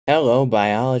Hello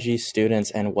biology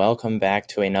students and welcome back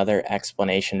to another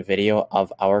explanation video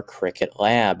of our cricket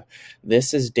lab.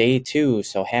 This is day 2,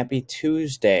 so happy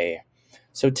Tuesday.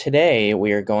 So today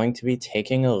we are going to be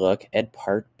taking a look at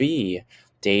part B,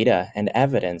 data and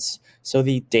evidence. So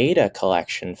the data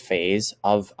collection phase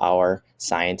of our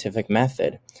scientific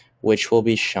method, which will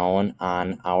be shown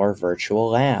on our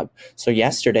virtual lab. So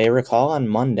yesterday, recall on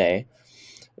Monday,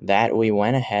 that we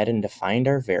went ahead and defined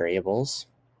our variables.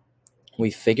 We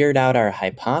figured out our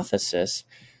hypothesis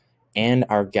and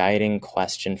our guiding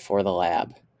question for the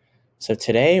lab. So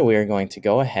today we are going to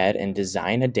go ahead and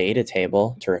design a data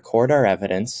table to record our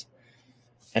evidence.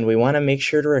 And we want to make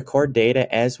sure to record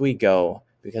data as we go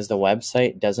because the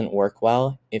website doesn't work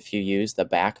well if you use the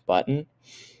back button.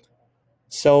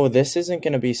 So this isn't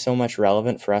going to be so much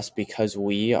relevant for us because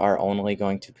we are only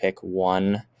going to pick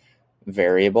one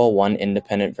variable, one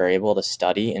independent variable to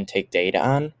study and take data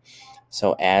on.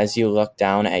 So as you look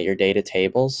down at your data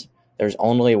tables, there's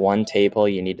only one table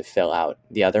you need to fill out.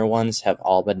 The other ones have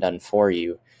all been done for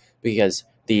you because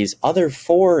these other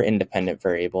 4 independent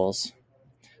variables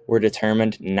were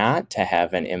determined not to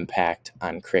have an impact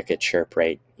on cricket chirp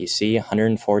rate. You see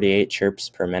 148 chirps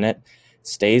per minute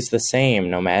stays the same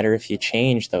no matter if you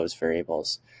change those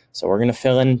variables. So we're going to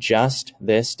fill in just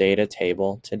this data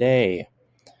table today.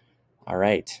 All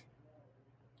right.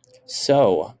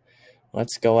 So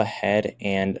let's go ahead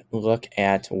and look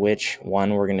at which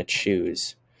one we're going to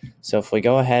choose. So if we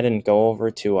go ahead and go over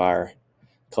to our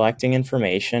collecting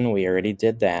information, we already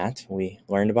did that. We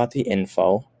learned about the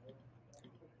info.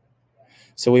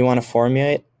 So we want to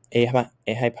formulate a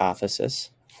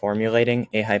hypothesis. Formulating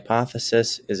a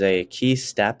hypothesis is a key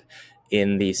step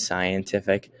in the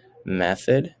scientific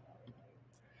method.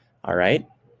 All right.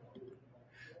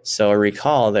 So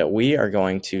recall that we are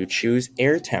going to choose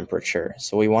air temperature.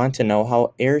 So we want to know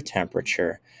how air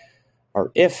temperature,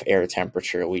 or if air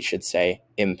temperature, we should say,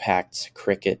 impacts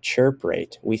cricket chirp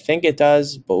rate. We think it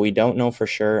does, but we don't know for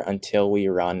sure until we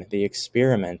run the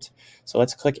experiment. So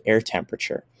let's click air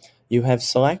temperature. You have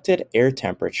selected air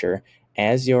temperature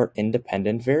as your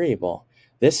independent variable.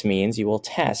 This means you will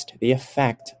test the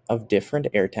effect of different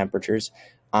air temperatures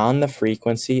on the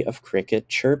frequency of cricket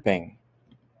chirping.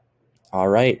 All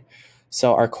right,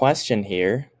 so our question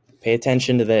here, pay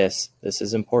attention to this. This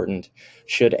is important.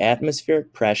 Should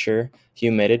atmospheric pressure,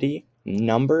 humidity,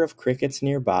 number of crickets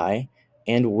nearby,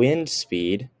 and wind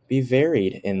speed be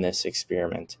varied in this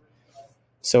experiment?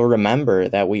 So remember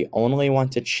that we only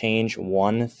want to change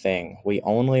one thing. We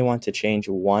only want to change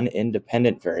one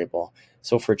independent variable.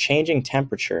 So for changing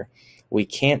temperature, we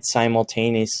can't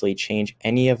simultaneously change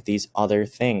any of these other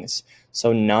things.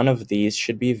 So none of these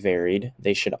should be varied.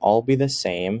 They should all be the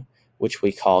same, which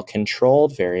we call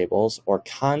controlled variables or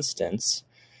constants,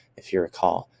 if you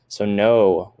recall. So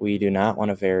no, we do not want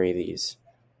to vary these.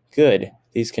 Good.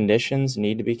 These conditions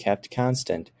need to be kept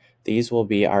constant. These will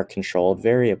be our controlled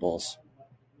variables.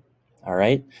 All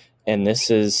right, and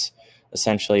this is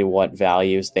essentially what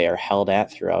values they are held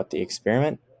at throughout the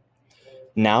experiment.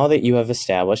 Now that you have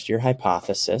established your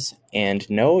hypothesis and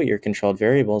know your controlled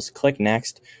variables, click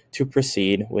Next to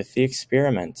proceed with the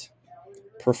experiment.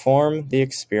 Perform the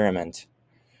experiment.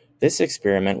 This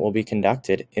experiment will be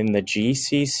conducted in the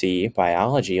GCC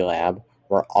biology lab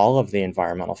where all of the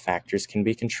environmental factors can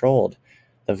be controlled.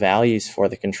 The values for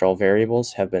the control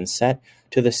variables have been set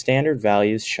to the standard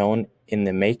values shown in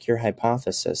the Make Your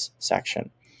Hypothesis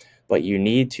section, but you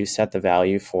need to set the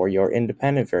value for your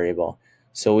independent variable.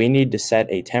 So we need to set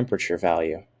a temperature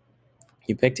value.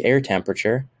 You picked air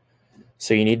temperature,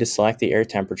 so you need to select the air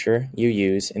temperature you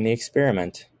use in the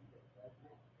experiment.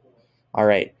 All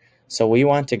right, so we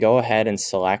want to go ahead and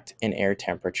select an air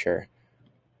temperature.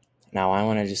 Now I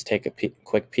want to just take a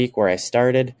quick peek where I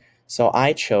started. So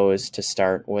I chose to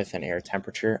start with an air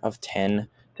temperature of 10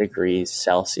 degrees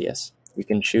Celsius. You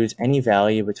can choose any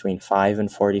value between 5 and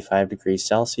 45 degrees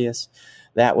Celsius.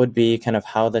 That would be kind of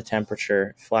how the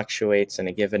temperature fluctuates in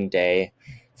a given day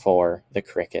for the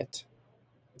cricket.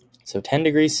 So 10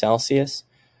 degrees Celsius.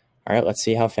 All right, let's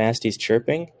see how fast he's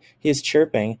chirping. He is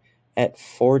chirping at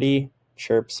 40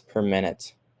 chirps per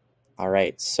minute. All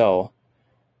right, so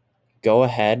go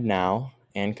ahead now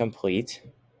and complete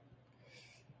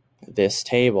this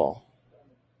table.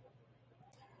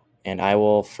 And I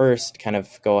will first kind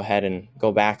of go ahead and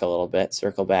go back a little bit,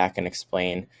 circle back and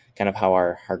explain kind of how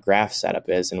our graph setup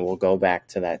is, and we'll go back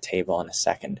to that table in a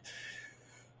second.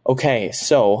 Okay,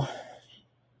 so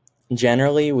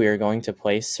generally we are going to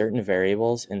place certain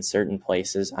variables in certain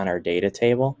places on our data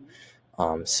table.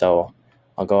 So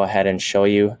I'll go ahead and show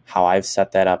you how I've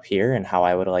set that up here and how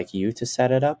I would like you to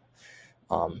set it up.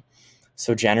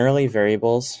 So generally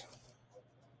variables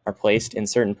are placed in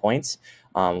certain points,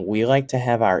 we like to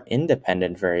have our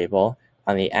independent variable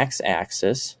on the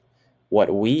x-axis,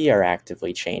 what we are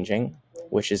actively changing,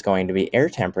 which is going to be air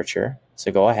temperature.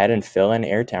 So go ahead and fill in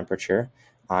air temperature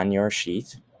on your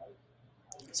sheet.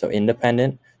 So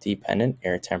independent, dependent,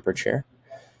 air temperature.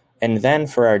 And then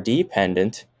for our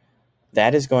dependent,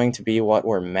 that is going to be what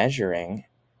we're measuring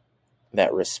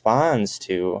that responds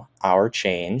to our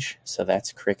change. So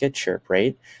that's cricket chirp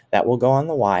rate. That will go on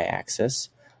the y-axis.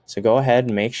 So go ahead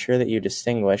and make sure that you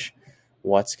distinguish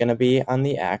what's going to be on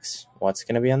the x, what's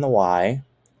going to be on the y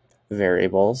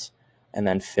variables, and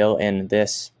then fill in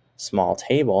this small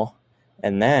table.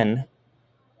 And then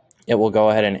it will go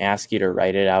ahead and ask you to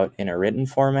write it out in a written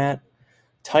format.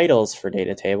 Titles for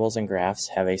data tables and graphs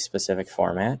have a specific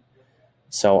format.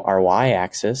 So our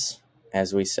y-axis,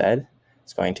 as we said,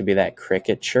 is going to be that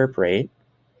cricket chirp rate,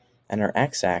 and our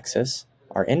x-axis,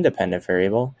 our independent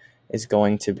variable, is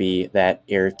going to be that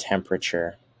air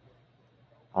temperature.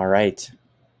 All right.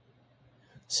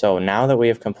 So now that we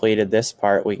have completed this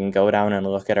part, we can go down and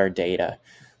look at our data.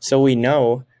 So we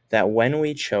know that when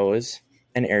we chose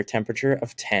an air temperature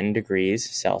of 10 degrees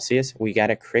Celsius, we got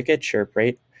a cricket chirp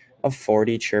rate of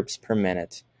 40 chirps per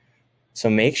minute. So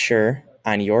make sure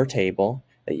on your table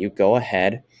that you go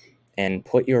ahead and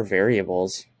put your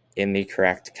variables in the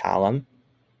correct column.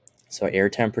 So air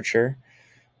temperature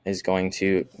is going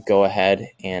to go ahead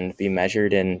and be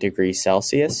measured in degrees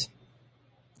Celsius.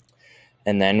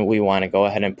 And then we want to go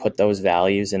ahead and put those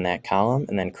values in that column.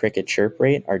 And then cricket chirp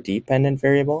rate, our dependent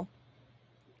variable,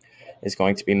 is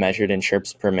going to be measured in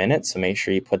chirps per minute. So make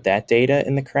sure you put that data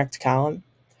in the correct column.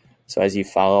 So as you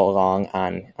follow along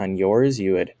on yours,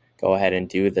 you would go ahead and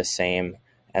do the same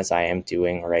as I am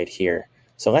doing right here.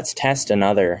 So let's test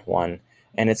another one.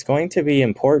 And it's going to be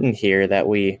important here that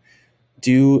we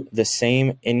do the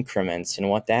same increments. And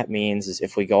what that means is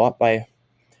if we go up by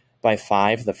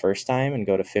 5 the first time and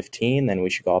go to 15, then we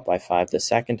should go up by 5 the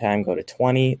second time, go to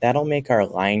 20. That'll make our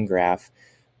line graph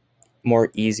more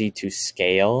easy to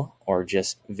scale, or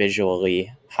just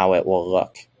visually how it will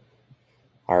look.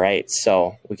 All right,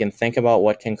 so we can think about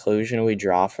what conclusion we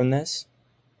draw from this.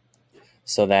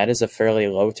 So that is a fairly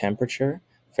low temperature,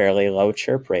 fairly low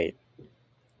chirp rate.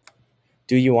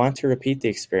 Do you want to repeat the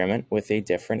experiment with a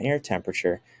different air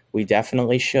temperature? We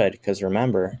definitely should, because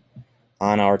remember,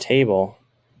 on our table,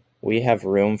 we have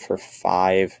room for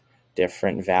 5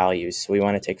 different values. So we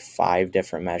want to take 5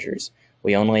 different measures.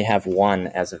 We only have one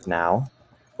as of now,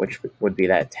 which would be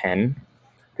that 10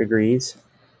 degrees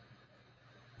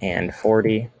and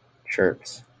 40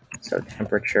 chirps. So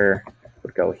temperature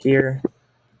would go here,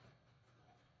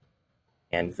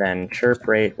 and then chirp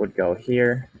rate would go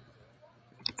here,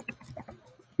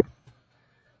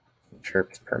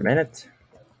 chirps per minute.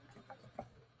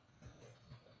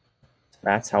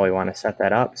 That's how we want to set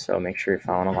that up, so make sure you're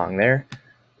following along there.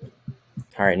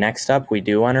 All right, next up, we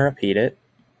do want to repeat it.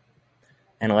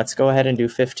 And let's go ahead and do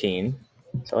 15.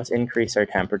 So let's increase our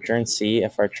temperature and see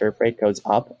if our chirp rate goes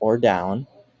up or down.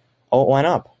 Oh, it went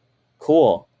up.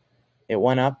 Cool. It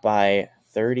went up by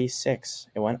 36.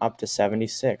 It went up to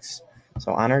 76.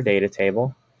 So on our data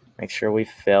table, make sure we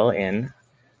fill in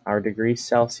our degrees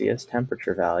Celsius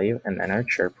temperature value and then our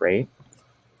chirp rate.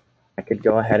 I could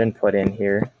go ahead and put in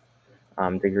here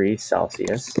degrees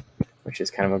Celsius, which is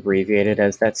kind of abbreviated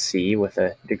as that C with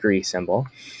a degree symbol.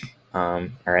 All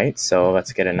right, so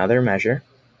let's get another measure.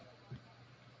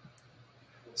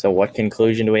 So what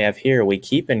conclusion do we have here? We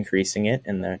keep increasing it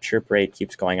and the chirp rate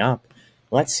keeps going up.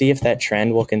 Let's see if that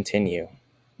trend will continue.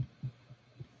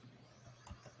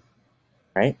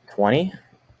 All right, 20.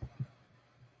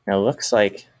 Now it looks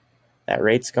like that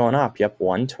rate's going up. Yep,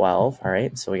 112. All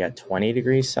right, so we got 20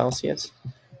 degrees Celsius,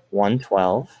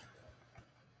 112.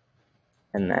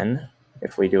 And then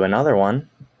if we do another one,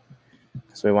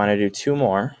 so we want to do 2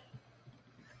 more,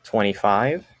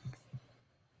 25.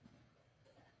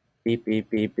 Beep, beep,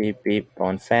 beep, beep, beep,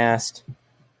 going fast.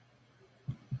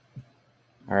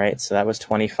 All right, so that was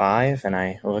 25, and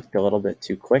I looked a little bit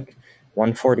too quick.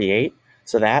 148.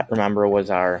 So that, remember, was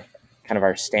our kind of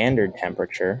our standard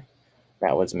temperature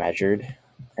that was measured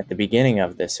at the beginning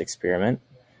of this experiment.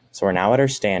 So we're now at our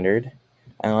standard,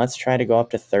 and let's try to go up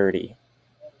to 30.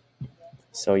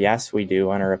 So yes, we do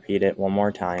want to repeat it one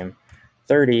more time.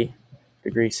 30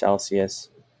 degrees Celsius,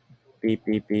 beep,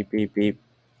 beep, beep, beep, beep.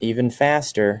 Even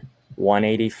faster,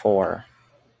 184.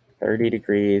 30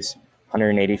 degrees,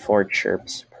 184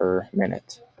 chirps per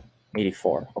minute.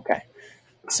 84, okay.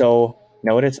 So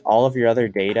notice all of your other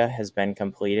data has been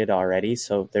completed already,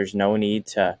 so there's no need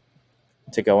to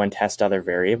go and test other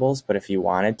variables, but if you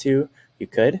wanted to, you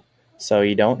could. So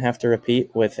you don't have to repeat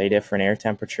with a different air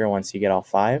temperature once you get all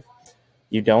 5.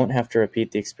 You don't have to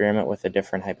repeat the experiment with a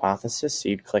different hypothesis, so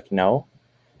you'd click no.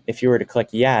 If you were to click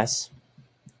yes,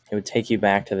 it would take you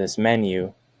back to this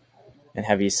menu and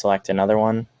have you select another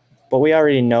one. But we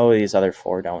already know these other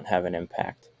 4 don't have an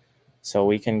impact. So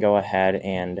we can go ahead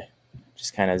and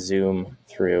just kind of zoom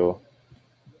through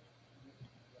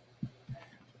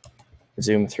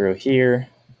here,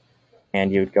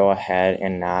 and you'd go ahead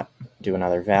and not do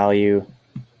another value.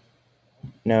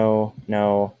 No,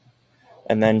 no,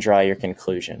 and then draw your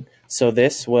conclusion. So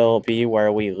this will be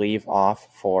where we leave off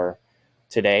for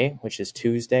today, which is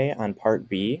Tuesday on part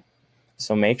B.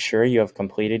 So make sure you have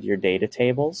completed your data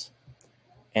tables,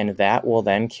 and that will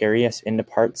then carry us into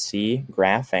part C,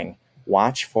 graphing.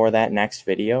 Watch for that next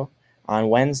video on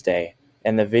Wednesday,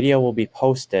 and the video will be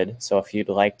posted, so if you'd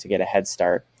like to get a head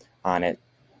start on it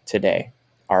today.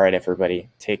 All right, everybody,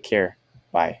 take care.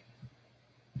 Bye.